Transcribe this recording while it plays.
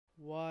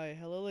Why,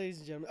 hello, ladies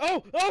and gentlemen.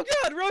 Oh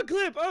God, wrong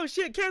clip. Oh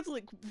shit, cancel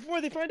it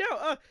before they find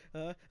out.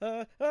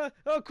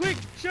 Oh, quick,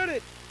 shut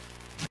it.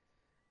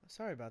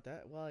 Sorry about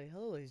that. Well,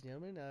 hello, ladies and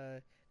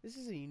gentlemen. This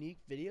is a unique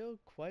video,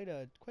 quite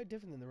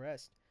different than the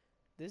rest.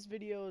 This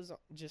video is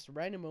just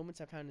random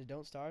moments I found in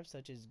Don't Starve,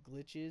 such as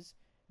glitches,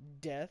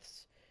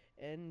 deaths,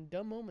 and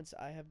dumb moments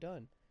I have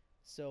done.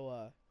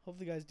 So,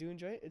 hopefully you guys do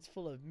enjoy it. It's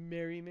full of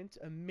merriment,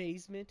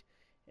 amazement,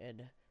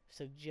 and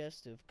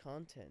suggestive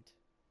content.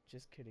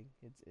 Just kidding.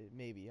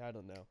 Maybe, I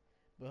don't know.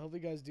 But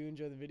hopefully you guys do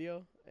enjoy the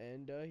video,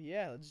 and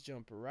yeah, let's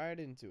jump right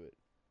into it.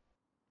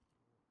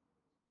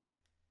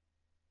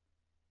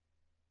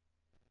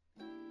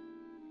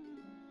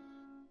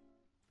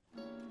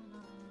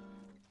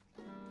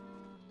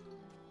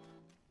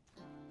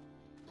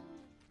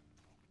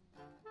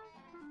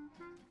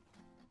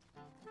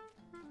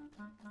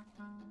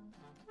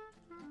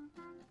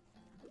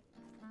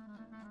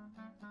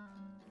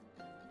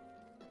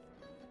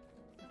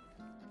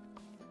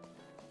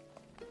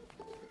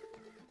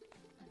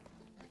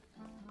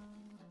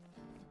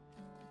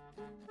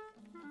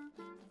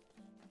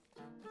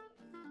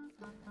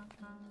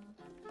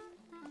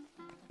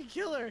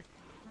 Killer!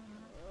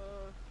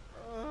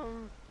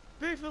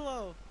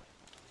 Biffalo!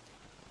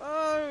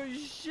 Oh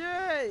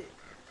shit!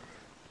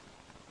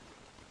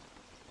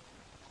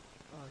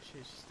 Oh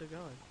shit, she's still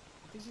going.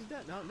 I think she's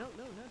dead. No, not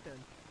dead.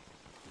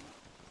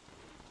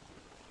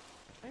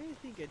 I didn't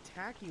think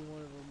attacking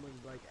one of them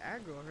would like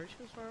aggro her.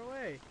 She was far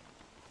away.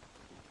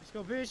 Let's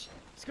go, bitch!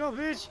 Let's go,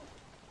 bitch!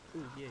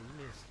 Ooh, yeah, you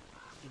missed.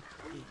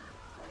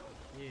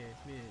 Yeah,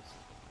 missed.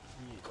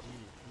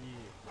 Yeah.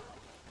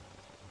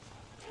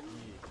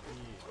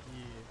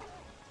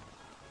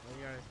 Oh,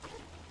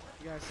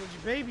 you gotta send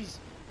your babies.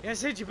 You gotta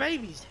send your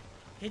babies.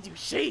 Can't do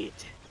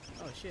shit.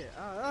 Oh shit.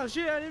 Oh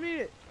shit, I didn't mean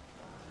it.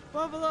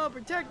 Buffalo,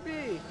 protect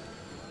me.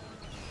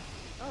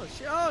 Oh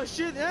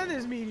shit, and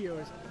there's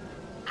meteors.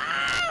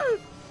 Ah!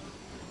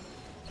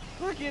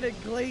 Look at the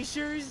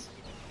glaciers.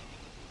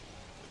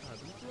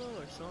 Buffalo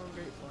are so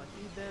ungrateful. I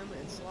feed them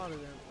and slaughter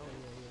them. Oh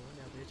yeah, what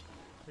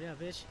now,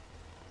 bitch?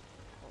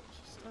 Oh,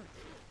 she's stuck.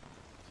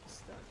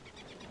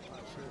 Oh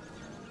shit.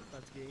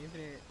 About to get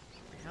infinite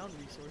hound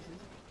resources.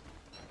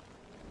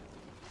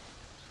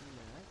 She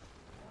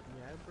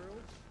mad, bro?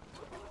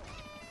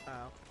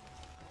 Ow.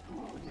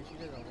 Okay, she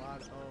did a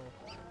lot. Oh.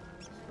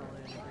 She's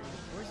calling in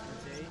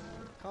reinforcements, eh?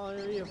 Calling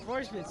in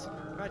reinforcements.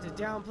 About to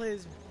downplay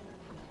this.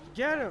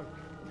 Get him!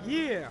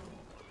 Yeah!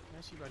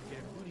 Now she about to get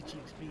her booty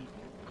cheeks beat.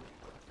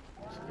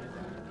 She did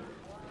that.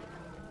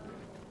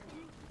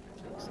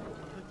 She looks so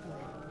ugly.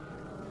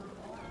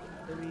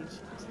 I mean,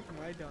 she looks like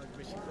my dog,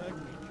 but she's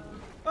ugly.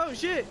 Oh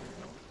shit!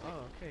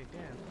 Oh, okay,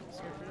 damn.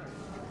 Scared for that.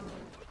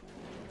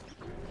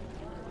 Oh,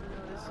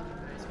 this is a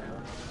nice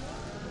house.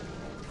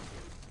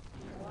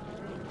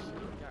 She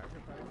got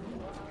hurt by a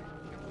ball.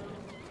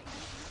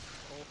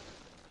 Oh.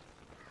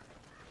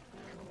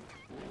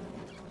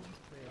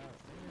 Let's play it out.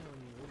 I don't know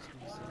any old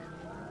school stuff.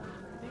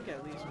 I think at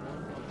least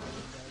one ball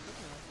died, but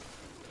no.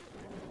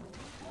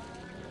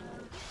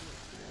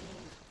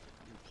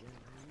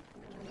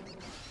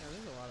 Yeah,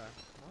 there's a lot of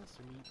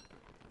monster meat.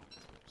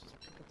 Just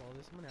pick up all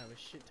this. I'm gonna have a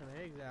shit ton of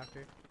eggs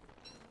after.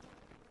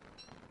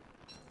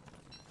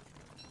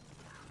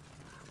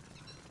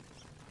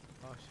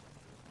 Oh shit.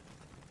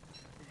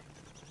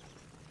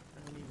 I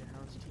don't need the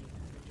hound's teeth.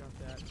 Drop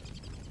that.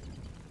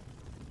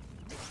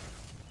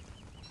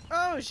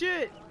 Oh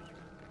shit!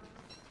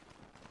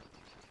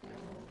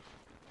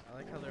 I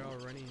like how they're all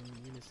running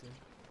in unison.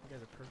 You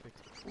guys are perfect.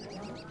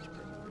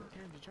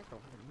 Damn, you dropped a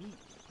lot of meat.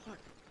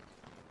 Fuck.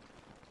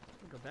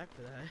 I'm gonna go back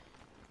for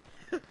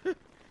that.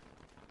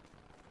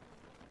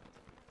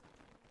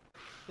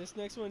 This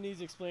next one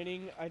needs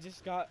explaining. I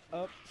just got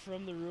up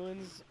from the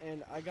ruins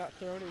and I got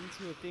thrown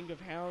into a thing of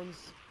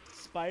hounds,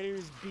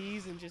 spiders,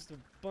 bees, and just a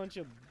bunch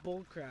of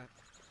bullcrap.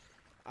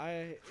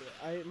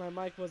 My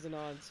mic wasn't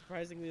on.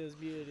 Surprisingly, it was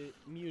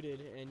muted,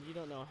 and you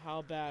don't know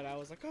how bad I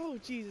was like, oh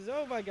Jesus,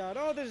 oh my God,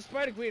 oh there's a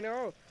spider queen,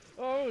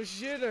 oh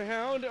shit, a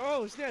hound,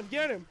 oh snap,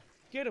 get him,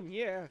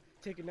 yeah,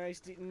 take a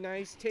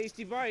nice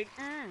tasty bite.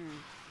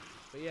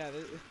 But yeah,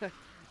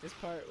 this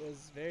part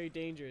was very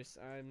dangerous.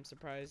 I'm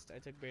surprised I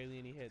took barely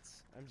any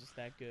hits. I'm just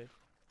that good.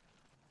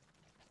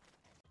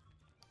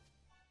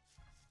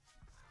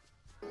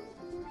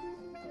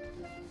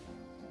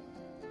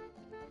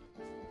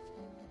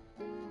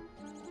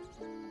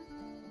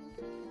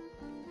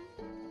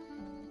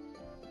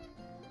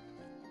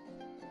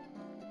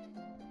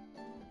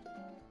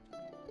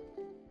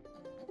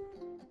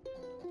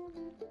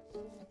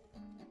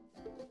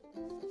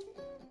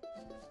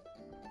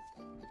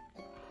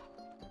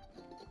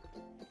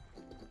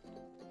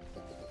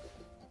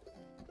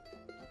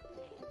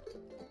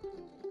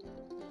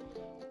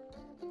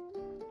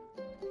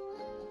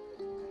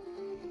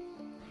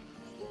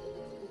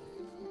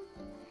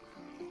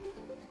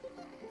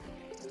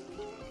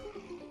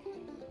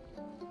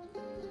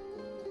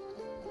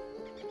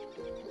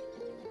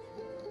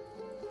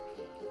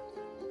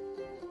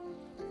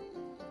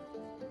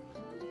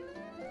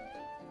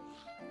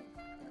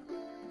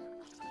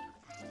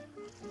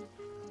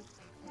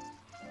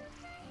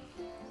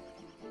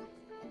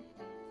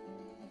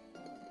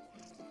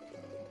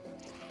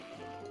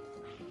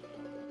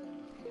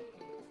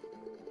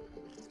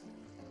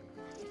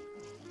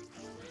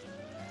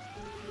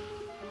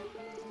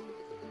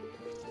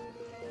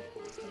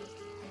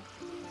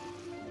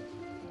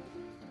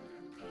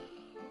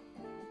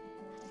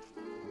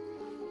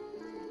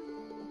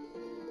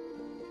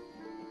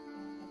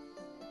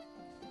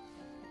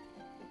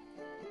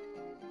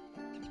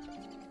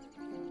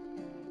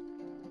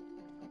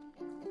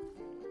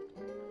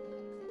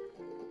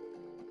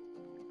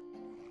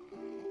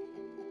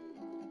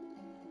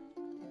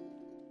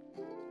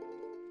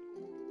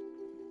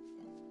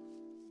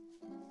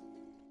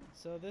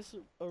 So this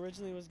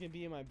originally was gonna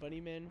be in my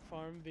Bunnyman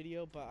farm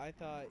video, but I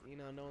thought, you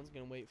know, no one's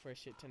gonna wait for a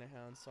shit ton of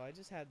hounds, so I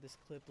just had this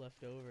clip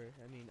left over.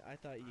 I mean, I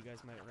thought you guys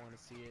might want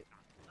to see it.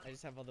 I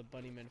just have all the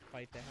Bunnymen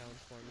fight the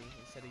hounds for me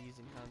instead of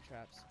using hound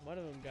traps. One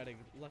of them got a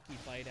lucky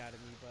bite out of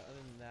me, but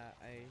other than that,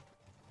 I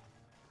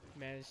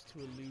managed to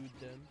elude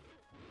them.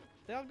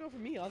 They all go for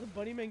me. All the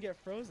Bunnymen get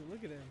frozen.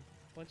 Look at them,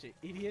 bunch of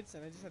idiots,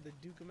 and I just had to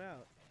duke them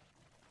out.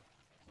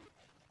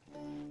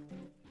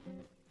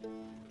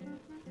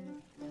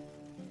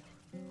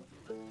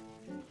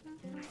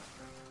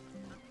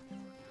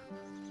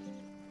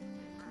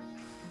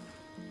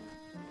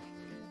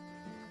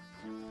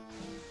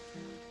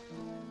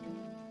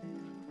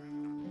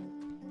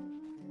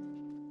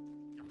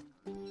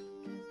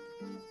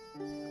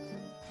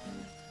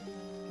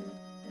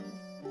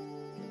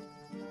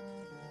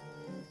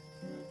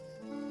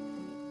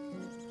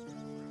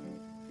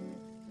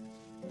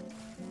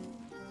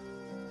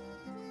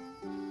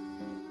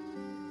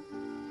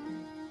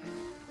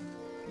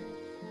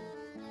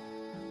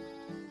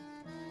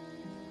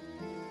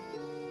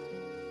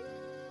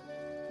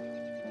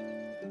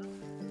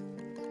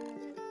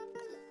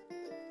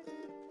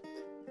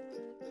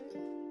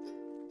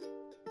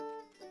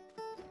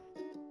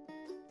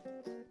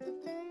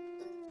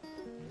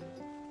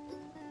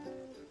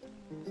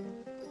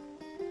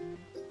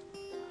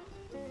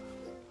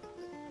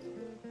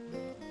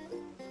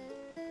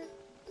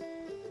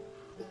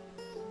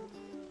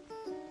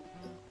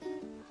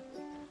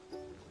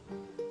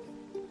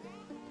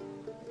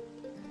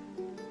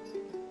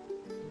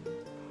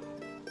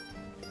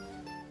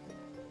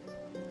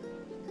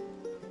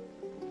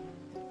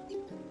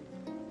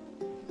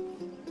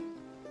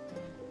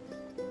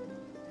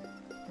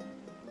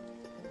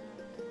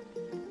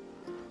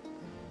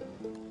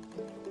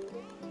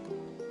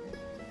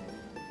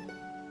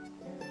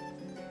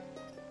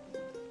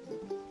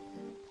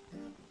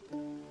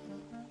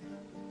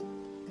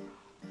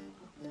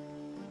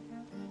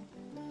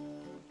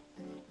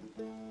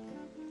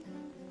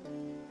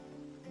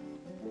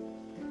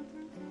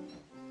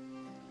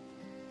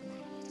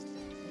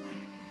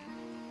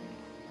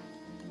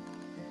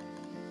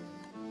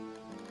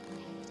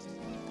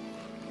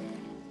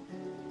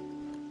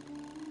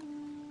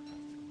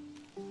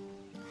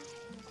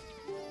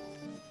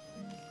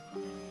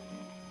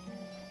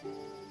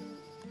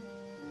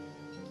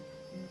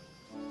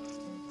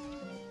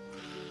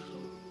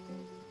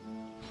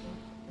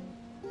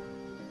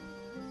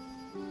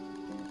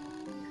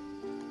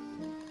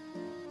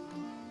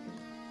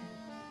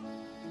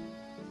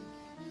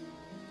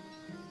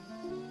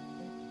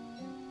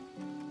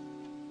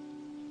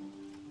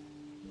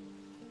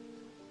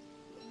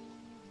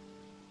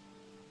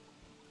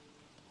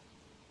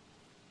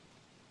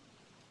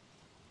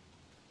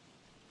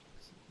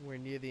 We're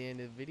near the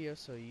end of the video,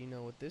 so you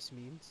know what this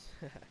means.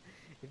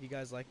 If you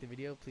guys like the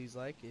video, please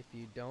like. If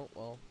you don't,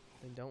 well,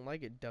 then don't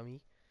like it,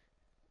 dummy.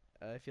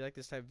 If you like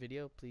this type of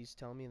video, please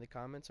tell me in the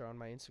comments or on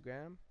my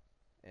Instagram.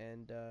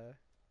 And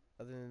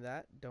other than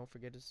that, don't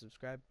forget to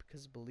subscribe,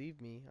 because believe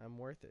me, I'm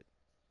worth it.